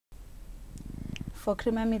For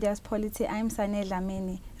Creamer Media's Polity, I'm Sane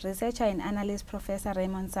Dhlamini. Researcher and analyst Professor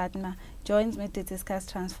Raymond Suttner joins me to discuss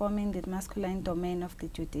transforming the masculine domain of the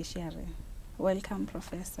judiciary. Welcome,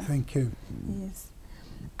 Professor. Thank you. Yes.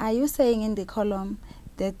 Are you saying in the column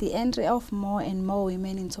that the entry of more and more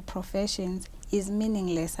women into professions is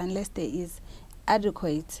meaningless unless there is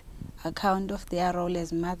adequate account of their role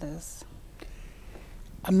as mothers?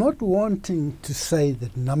 I'm not wanting to say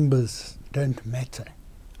that numbers don't matter.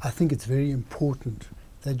 I think it's very important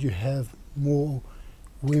that you have more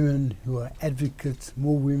women who are advocates,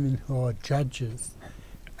 more women who are judges.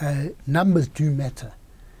 Numbers do matter.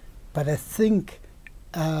 But I think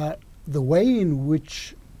the way in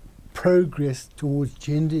which progress towards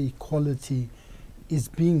gender equality is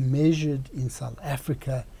being measured in South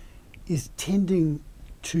Africa is tending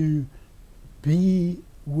to be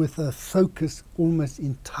with a focus almost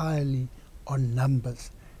entirely on numbers.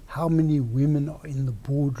 How many women are in the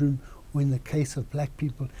boardroom, or in the case of black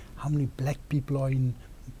people, how many black people are in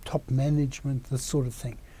top management, this sort of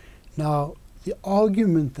thing. Now, the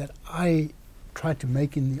argument that I try to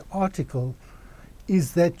make in the article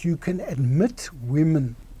is that you can admit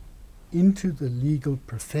women into the legal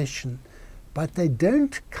profession, but they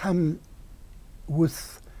don't come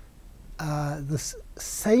with the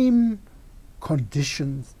same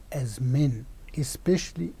conditions as men,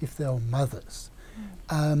 especially if they are mothers.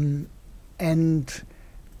 And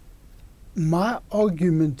my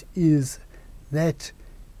argument is that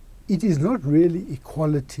it is not really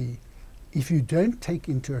equality if you don't take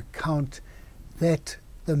into account that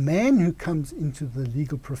the man who comes into the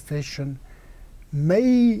legal profession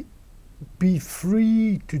may be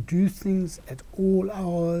free to do things at all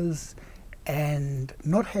hours and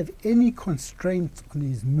not have any constraints on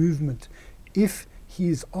his movement. If he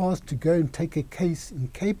is asked to go and take a case in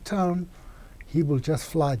Cape Town, he will just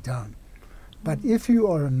fly down. But if you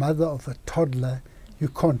are a mother of a toddler, you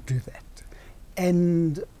can't do that.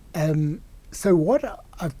 And so what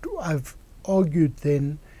I've argued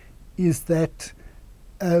then is that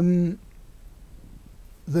the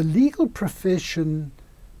legal profession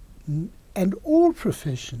and all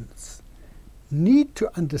professions need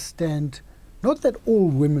to understand not that all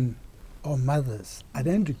women are mothers. I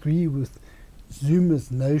don't agree with Zuma's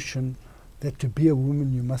notion that to be a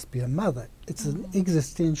woman you must be a mother. It's an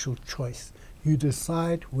existential choice. You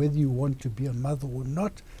decide whether you want to be a mother or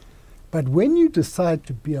not. But when you decide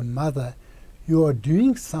to be a mother, you are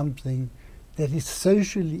doing something that is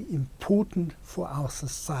socially important for our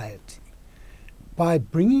society. By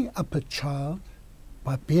bringing up a child,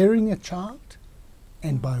 by bearing a child,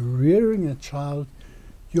 and by rearing a child,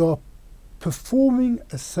 you are performing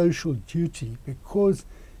a social duty, because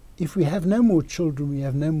if we have no more children, we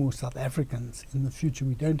have no more South Africans in the future.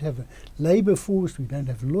 We don't have a labour force, we don't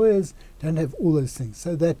have lawyers, don't have all those things.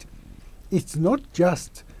 So that it's not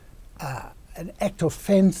just an act of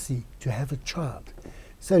fancy to have a child.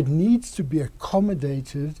 So it needs to be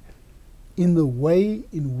accommodated in the way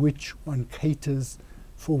in which one caters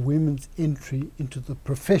for women's entry into the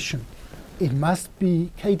profession. It must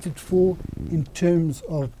be catered for in terms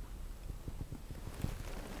of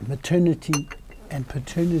maternity and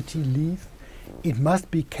paternity leave. It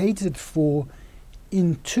must be catered for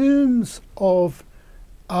in terms of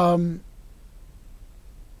the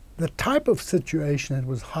type of situation that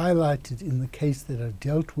was highlighted in the case that I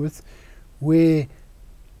dealt with, where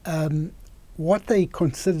what they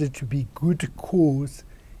consider to be good cause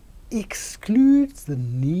excludes the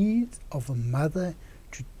need of a mother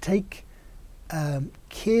to take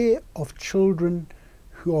care of children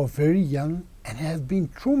who are very young and have been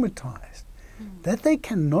traumatized. That they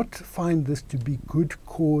cannot find this to be good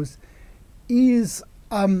cause is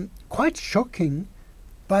quite shocking,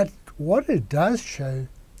 but what it does show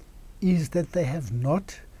is that they have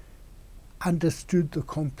not understood the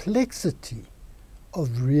complexity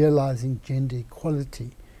of realizing gender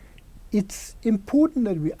equality. It's important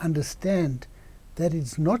that we understand that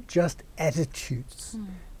it's not just attitudes,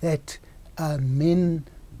 that men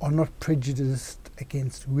are not prejudiced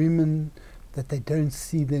against women, that they don't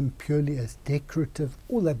see them purely as decorative.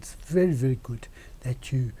 All that's very, very good,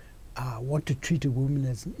 that you want to treat a woman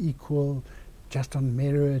as an equal, just on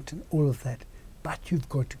merit and all of that. But you've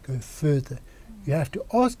got to go further. You have to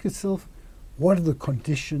ask yourself, what are the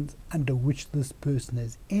conditions under which this person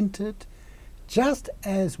has entered? Just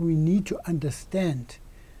as we need to understand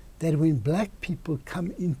that when black people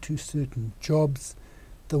come into certain jobs,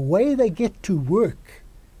 the way they get to work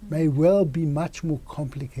may well be much more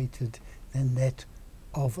complicated than that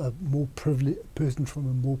of a more privileged person from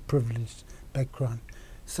a more privileged background.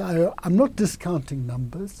 So I'm not discounting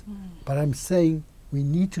numbers, but I'm saying we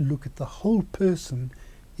need to look at the whole person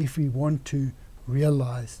if we want to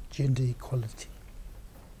realize gender equality.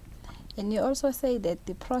 And you also say that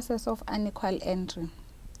the process of unequal entry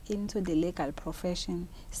into the legal profession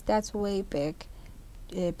starts way back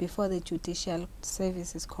before the Judicial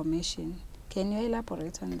Services Commission. Can you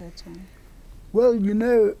elaborate on that one? Well, you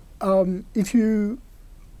know, if you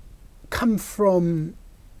come from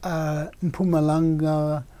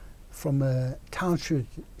Mpumalanga, from a township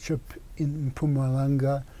in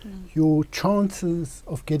Mpumalanga, your chances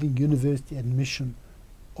of getting university admission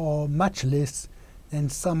are much less than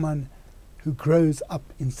someone who grows up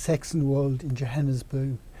in Saxonwold in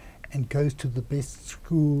Johannesburg and goes to the best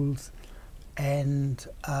schools and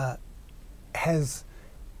has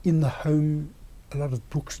in the home a lot of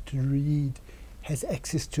books to read, has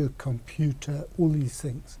access to a computer, all these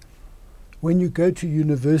things. When you go to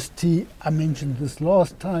university, I mentioned this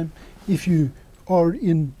last time, if you are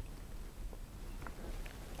in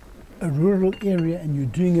a rural area and you're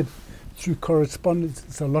doing it through correspondence,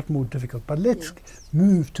 it's a lot more difficult. But let's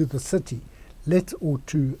move to the city, or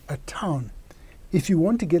to a town. If you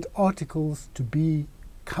want to get articles to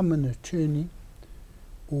become an attorney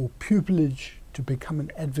or pupillage to become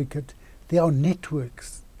an advocate, there are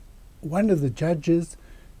networks. One of the judges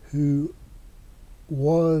who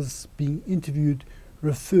was being interviewed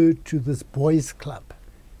referred to this boys' club.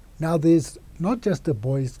 Now there's not just a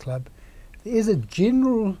boys' club, there is a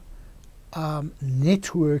general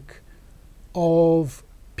network of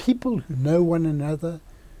people who know one another,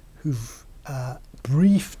 who've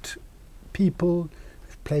briefed people,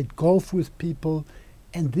 who've played golf with people,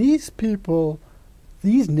 and these people,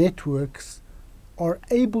 these networks are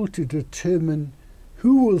able to determine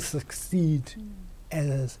who will succeed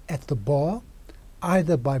at the bar,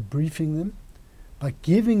 either by briefing them, by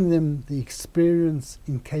giving them the experience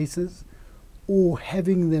in cases, or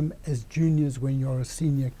having them as juniors when you're a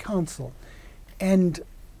senior counsel. And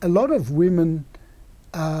a lot of women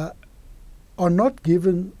are not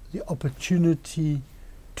given the opportunity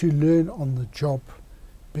to learn on the job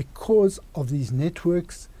because of these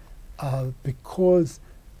networks, because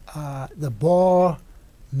the bar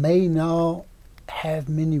may now have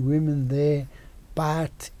many women there,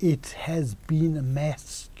 but it has been a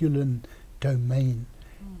masculine domain.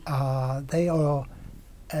 They are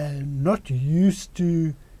not used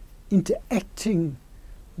to interacting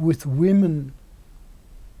with women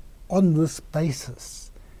on this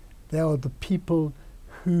basis. They are the people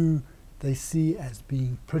who they see as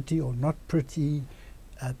being pretty or not pretty,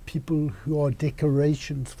 people who are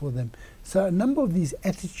decorations for them. So a number of these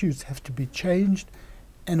attitudes have to be changed,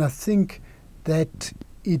 and I think that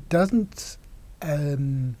it doesn't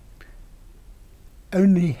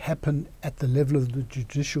only happen at the level of the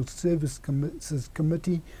Judicial Services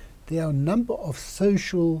Committee. There are a number of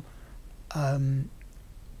social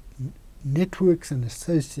networks and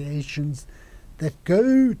associations that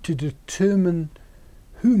go to determine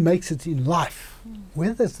who makes it in life,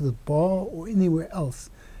 whether it's the bar or anywhere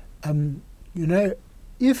else. You know,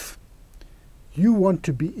 if you want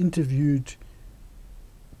to be interviewed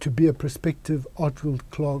to be a prospective articled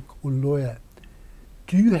clerk or lawyer,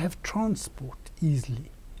 do you have transport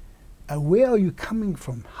easily? Where are you coming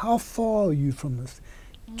from? How far are you from this?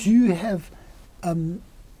 Do you have a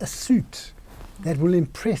suit that will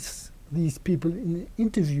impress these people in an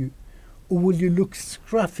interview? Or will you look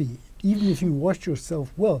scruffy, even if you wash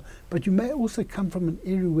yourself well? But you may also come from an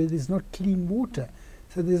area where there's not clean water.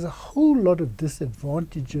 So there's a whole lot of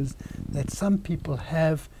disadvantages that some people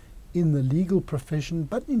have in the legal profession,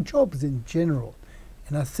 but in jobs in general.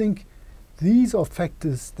 And I think these are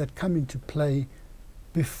factors that come into play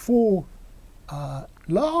before,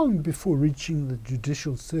 long before reaching the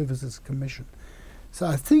Judicial Services Commission. So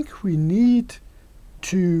I think we need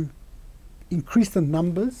to increase the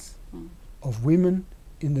numbers of women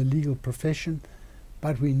in the legal profession,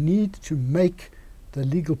 but we need to make the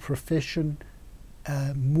legal profession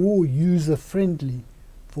more user-friendly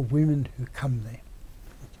for women who come there.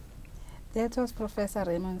 That was Professor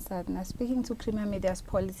Raymond Suttner speaking to Creamer Media's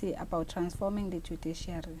Polity about transforming the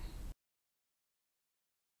judiciary.